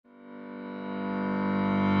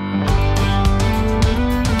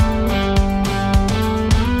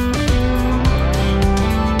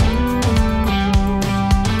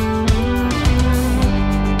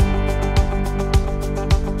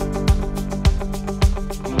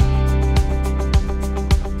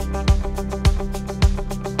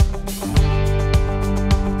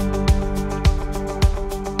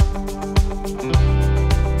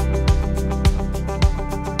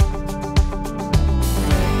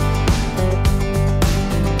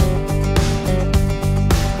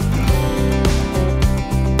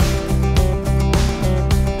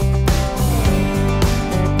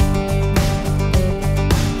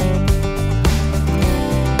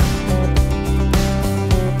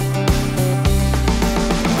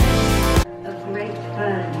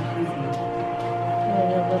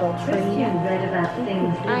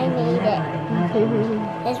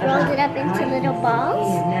it up into little balls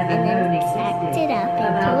and then packed it up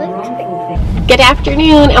into a. Good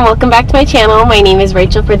afternoon and welcome back to my channel. My name is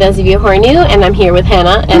Rachel for those of you who are new, and I'm here with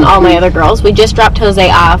Hannah and all my other girls. We just dropped Jose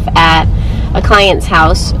off at a client's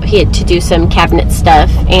house. He had to do some cabinet stuff,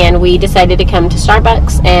 and we decided to come to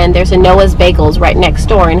Starbucks, and there's a Noah's Bagels right next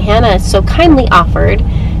door, and Hannah so kindly offered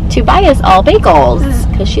to buy us all bagels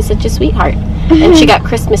because she's such a sweetheart, and she got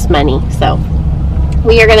Christmas money. So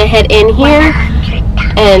we are gonna head in here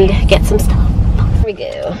and get some stuff. Here we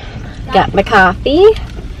go. Got my coffee.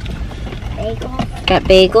 Bagels. Got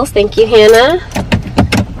bagels. Thank you, Hannah.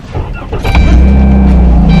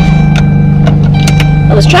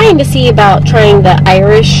 I was trying to see about trying the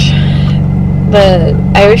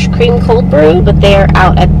Irish cream cold brew, but they're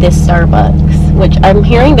out at this Starbucks, which I'm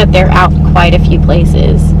hearing that they're out quite a few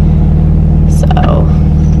places. So,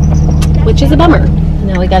 which is a bummer.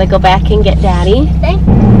 Now we gotta go back and get Daddy.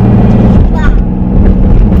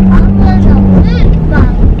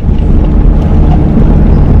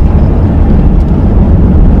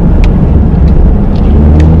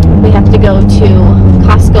 We have to go to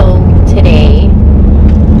Costco today.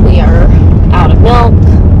 We are out of milk.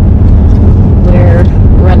 We're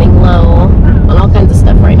running low on all kinds of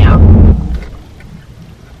stuff right now.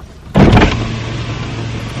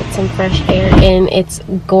 Get some fresh air in. It's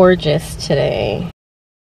gorgeous today.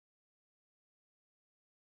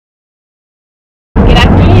 Good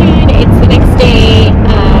afternoon. It's the next day.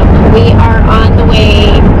 We are on the way.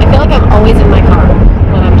 I feel like I'm always in my car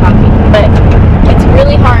when I'm talking, but it's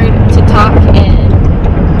really hard to talk and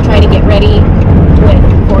try to get ready with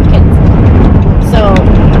 4 kids. So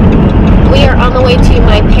we are on the way to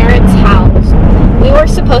my parents' house. We were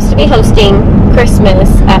supposed to be hosting Christmas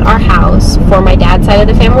at our house for my dad's side of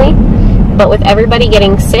the family, but with everybody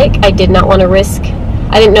getting sick, I did not want to risk.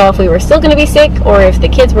 I didn't know if we were still going to be sick or if the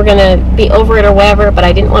kids were going to be over it or whatever, but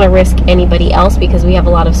I didn't want to risk anybody else because we have a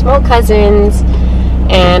lot of small cousins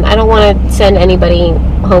and I don't want to send anybody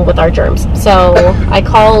home with our germs. So I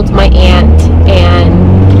called my aunt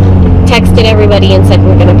and texted everybody and said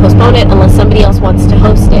we're going to postpone it unless somebody else wants to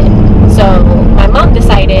host it. So my mom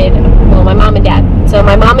decided, well, my mom and dad. So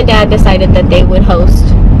my mom and dad decided that they would host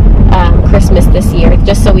Christmas this year,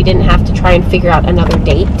 just so we didn't have to try and figure out another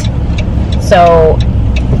date. So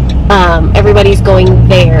everybody's going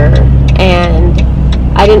there, and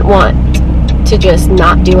I didn't want to just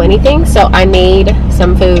not do anything, so I made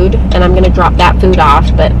some food, and I'm going to drop that food off,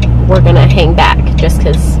 but we're going to hang back just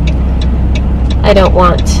because I don't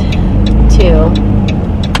want to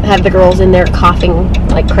have the girls in there coughing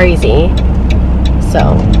like crazy.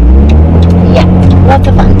 So yeah, lots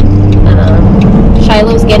of fun.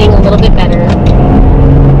 Shiloh's getting a little bit better.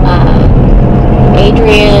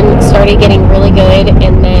 Adrian started getting really good,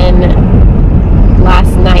 and then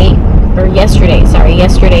last night, or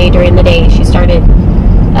yesterday during the day, she started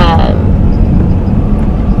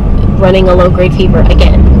running a low-grade fever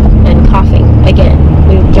again and coughing again.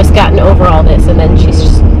 We've just gotten over all this, and then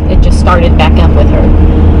it just started back up with her.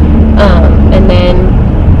 And then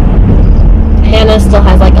Hannah still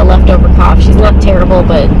has like a leftover cough. She's not terrible,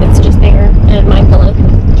 but it's just there. And my pillow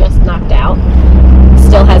just knocked out.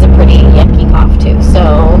 Still has a pretty yucky cough too. So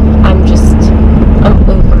I'm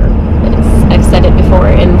over it. I've said it before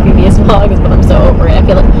in previous vlogs, but I'm so over it. I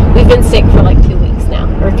feel like we've been sick for like 2 weeks now,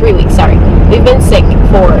 or 3 weeks, sorry. We've been sick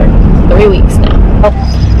for 3 weeks now.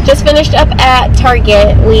 Just finished up at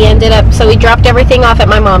Target. So we dropped everything off at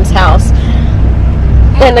my mom's house.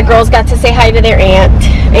 And the girls got to say hi to their aunt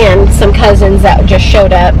and some cousins that just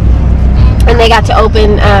showed up. And they got to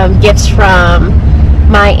open gifts from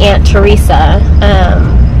my Aunt Teresa,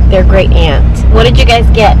 their great aunt. What did you guys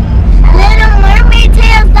get? Little mermaid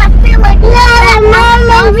tails that feel like they're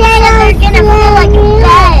gonna feel like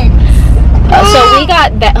beds. So we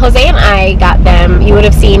got that. Jose and I got them. You would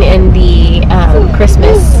have seen in the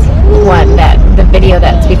Christmas one, the video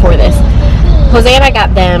that's before this. Jose and I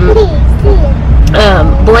got them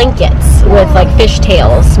blankets with like fish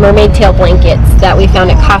tails, mermaid tail blankets that we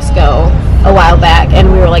found at Costco a while back,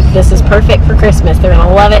 and we were like, this is perfect for Christmas. They're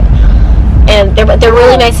gonna love it, and they're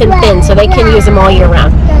really nice and thin, so they can use them all year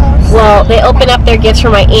round. Well, they open up their gifts for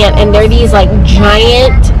my aunt, and they're these like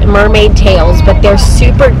giant mermaid tails, but they're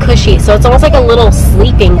super cushy, so it's almost like a little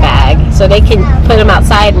sleeping bag, so they can put them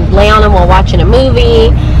outside and lay on them while watching a movie.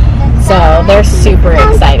 So they're super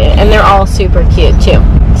excited, and they're all super cute too.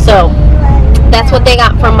 So that's what they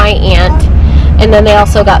got from my aunt. And then they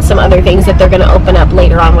also got some other things that they're going to open up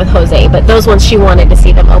later on with Jose. But those ones, she wanted to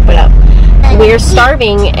see them open up. We're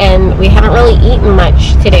starving, and we haven't really eaten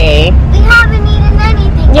much today. We haven't eaten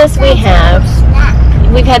anything. Yes, we have.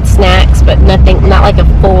 We've had snacks, but nothing, not like a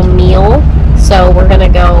full meal. So we're gonna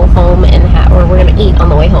go home and we're gonna eat on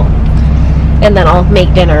the way home, and then I'll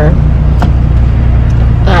make dinner.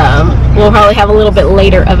 We'll probably have a little bit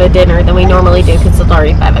later of a dinner than we normally do because it's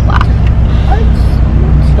already 5 o'clock.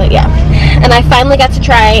 But yeah, and I finally got to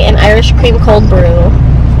try an Irish cream cold brew.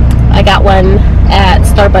 I got one at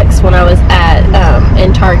Starbucks when I was at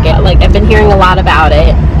in Target. Like, I've been hearing a lot about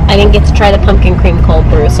it. I didn't get to try the pumpkin cream cold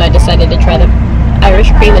brew, so I decided to try the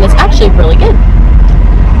Irish cream, and it's actually really good.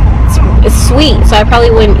 It's sweet, so I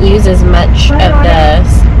probably wouldn't use as much of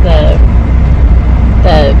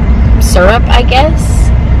the syrup, I guess,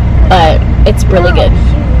 but it's really good.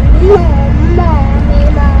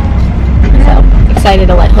 So excited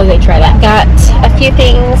to let Jose try that. Got a few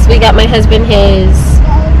things. We got my husband his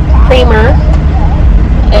creamer,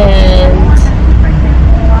 and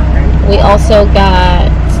we also got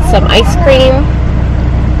some ice cream.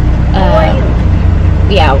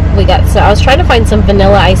 Yeah, we got, so I was trying to find some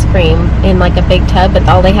vanilla ice cream in like a big tub, but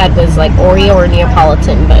all they had was like Oreo or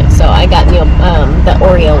Neapolitan, but so I got the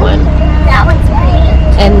Oreo one. That one's pretty.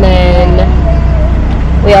 And then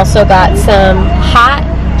we also got some hot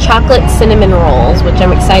chocolate cinnamon rolls, which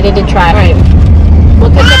I'm excited to try. All right,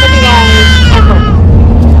 we'll catch up with you guys at home.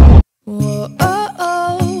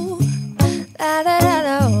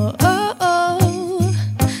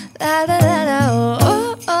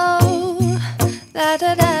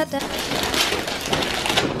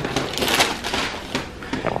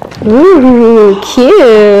 Ooh, cute.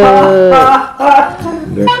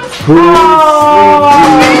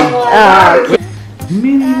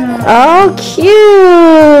 Oh,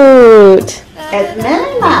 cute. It's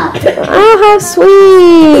Minnie Mouse. Oh, how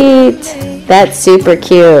sweet. That's super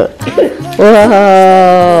cute.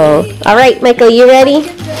 Whoa. All right, Michael, you ready?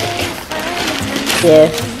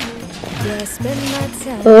 Yeah.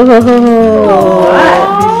 Oh. What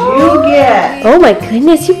did you get? Oh my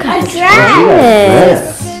goodness, you got a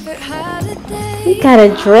dress. You got a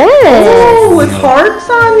dress. Oh, with hearts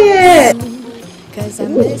on it.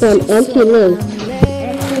 It's from Auntie Liz.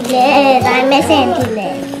 Yes, I miss Auntie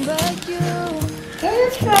Liz. This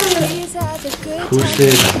is from Who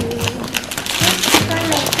said?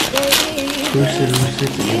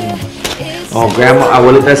 Oh, Grandma, I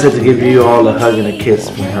will let that said to give you all a hug and a kiss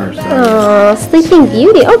from her. Oh, Sleeping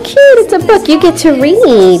Beauty. Oh, cute. It's a book you get to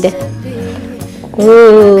read.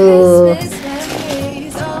 Ooh.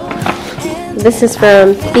 This is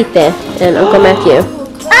from Tite and Uncle Matthew.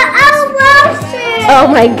 Oh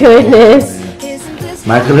my goodness.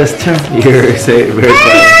 Michael, let's turn here. Say it very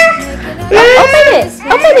fast. Open it.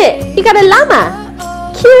 Open it. You got a llama.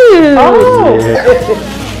 Cute. Oh. Yeah.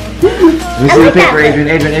 Let me see the paper, Adrian,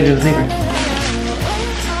 the paper.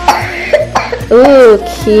 Ooh,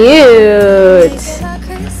 cute.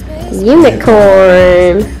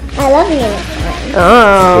 Unicorn. I love unicorn.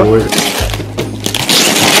 Oh.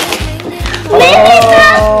 Minnie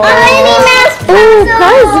Mouse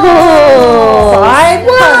puzzle. Five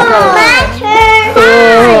puzzles. My turn.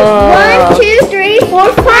 Five. 1, 2, 3,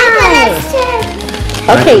 4, 5.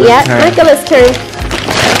 Okay, yeah, Michaela's turn.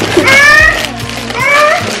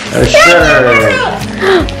 Sure.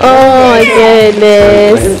 Oh my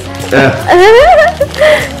goodness.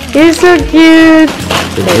 You're so cute.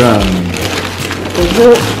 The drum.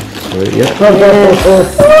 Yep.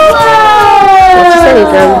 That's just any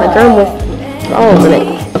drum. The drum with all of it.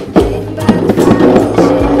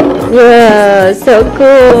 Yeah, so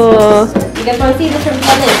cool. You guys want to see this from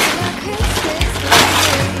Dennis?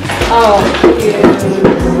 Oh, cute.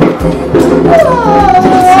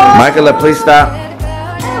 Michaela, please stop.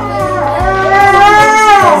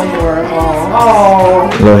 Oh.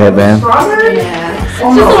 Little headband. Strawberry? Yeah. It's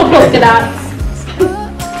just little polka dots.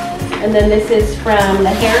 And then this is from the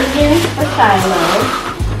Harrigan for Shiloh.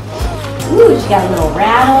 Ooh, she got a little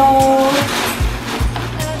rattle.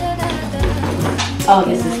 Oh,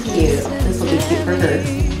 this is cute. This will be cute for her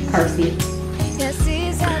car seat.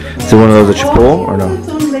 Is it one of those that you pull or no?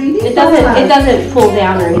 It doesn't pull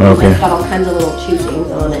down or anything. Okay. It's got all kinds of little chew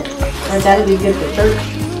things on it. Or that'll be good for church.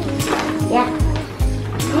 Yeah.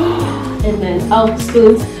 And then, oh,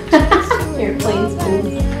 spoons. Airplane spoons.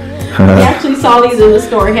 We actually saw these in the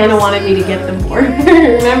store. Hannah wanted me to get them for her.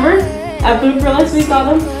 Remember? At Food for Less we saw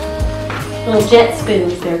them? Little jet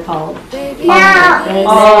spoons, they're called. Now, They're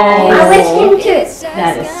I nice. wish him to.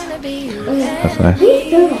 That is That's nice.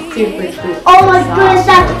 super sweet. Oh my goodness,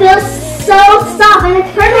 that feels so soft, and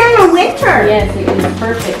it's perfect for winter. Yes, it is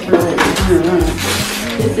perfect for winter.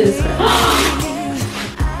 This is.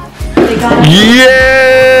 They got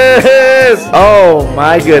Yes! Oh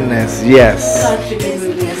my goodness, yes. such a good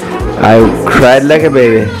movie. I cried like a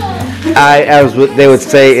baby. As they would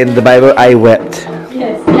say in the Bible, I wept.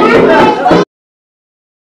 Yes.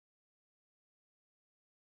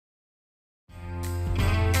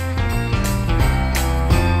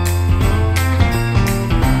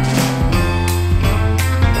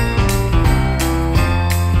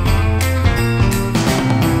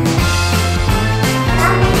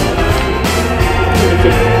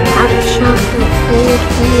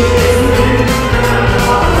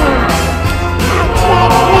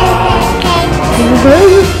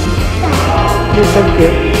 So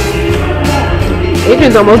cute.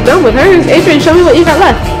 Adrian's almost done with hers. Adrian, show me what you got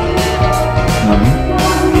left.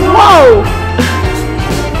 Whoa!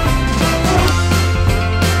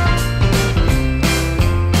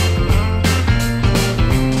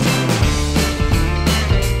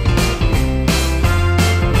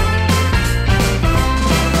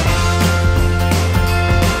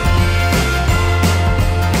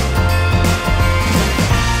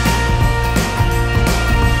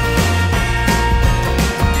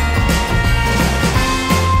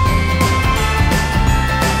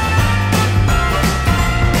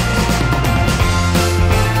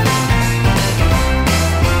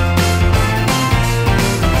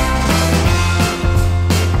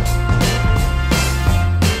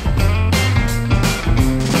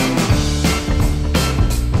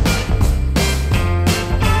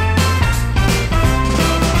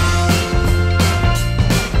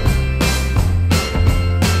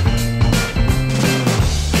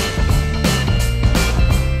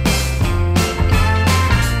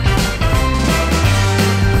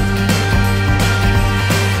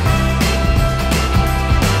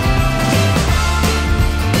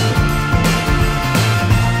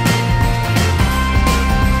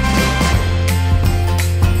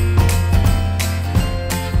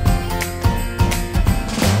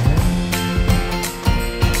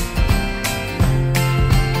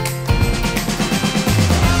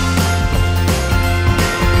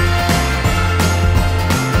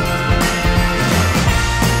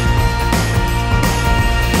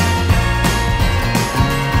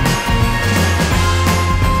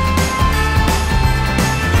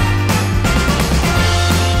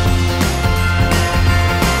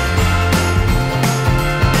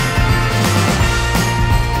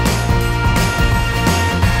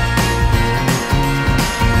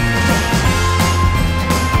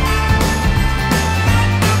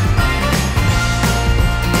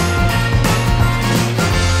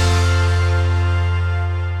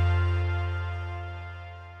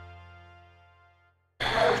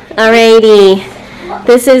 Alrighty,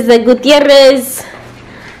 this is the Gutierrez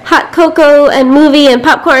hot cocoa and movie and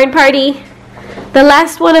popcorn party. The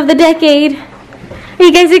last one of the decade. Are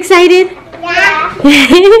you guys excited? Yeah.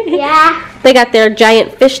 Yeah. They got their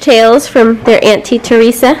giant fish tails from their Auntie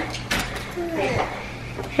Teresa.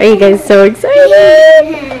 Are you guys so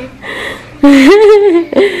excited?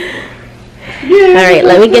 Alright,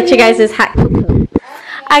 let me get you guys hot cocoa.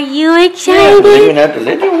 Are you excited?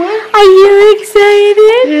 Are you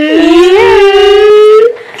excited? Yes.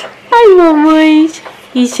 Hi, Mamoy.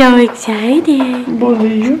 He's so excited.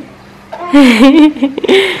 We're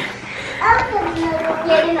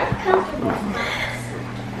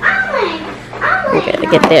gonna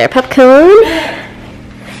get their popcorn.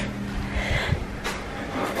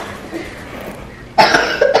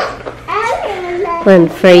 One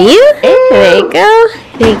for you. There you go.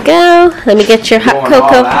 There you go. Let me get your hot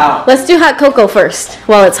cocoa. Let's do hot cocoa first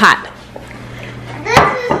while it's hot. This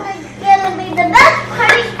is gonna be the best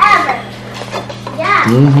party ever. Yeah.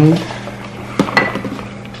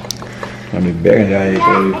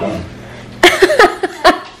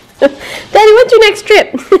 Daddy, what's your next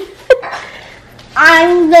trip?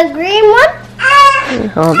 I'm the green one.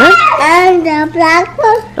 Hold on. And the black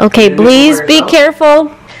one. Okay, please be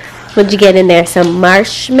careful. What'd you get in there? Some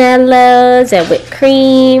marshmallows and whipped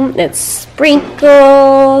cream and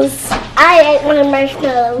sprinkles. I ate my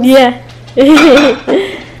marshmallows. Yeah.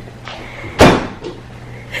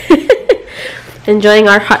 Enjoying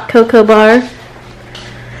our hot cocoa bar.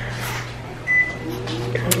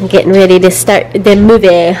 Getting ready to start the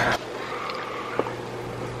movie.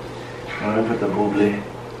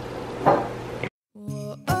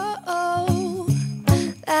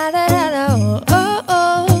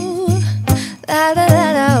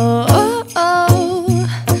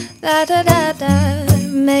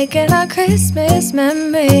 Making our Christmas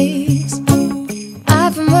memories.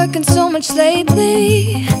 I've been working so much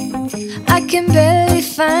lately, I can barely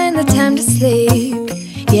find the time to sleep.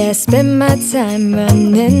 Yeah, I spend my time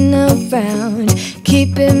running around,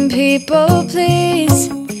 keeping people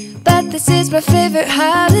pleased. But this is my favorite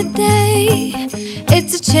holiday.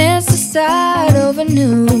 It's a chance to start over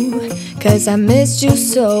new, 'cause I missed you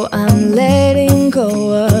so I'm letting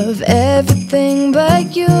go of everything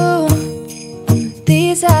but you.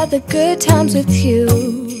 These are the good times with you.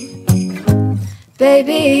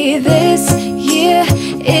 Baby, this year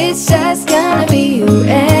it's just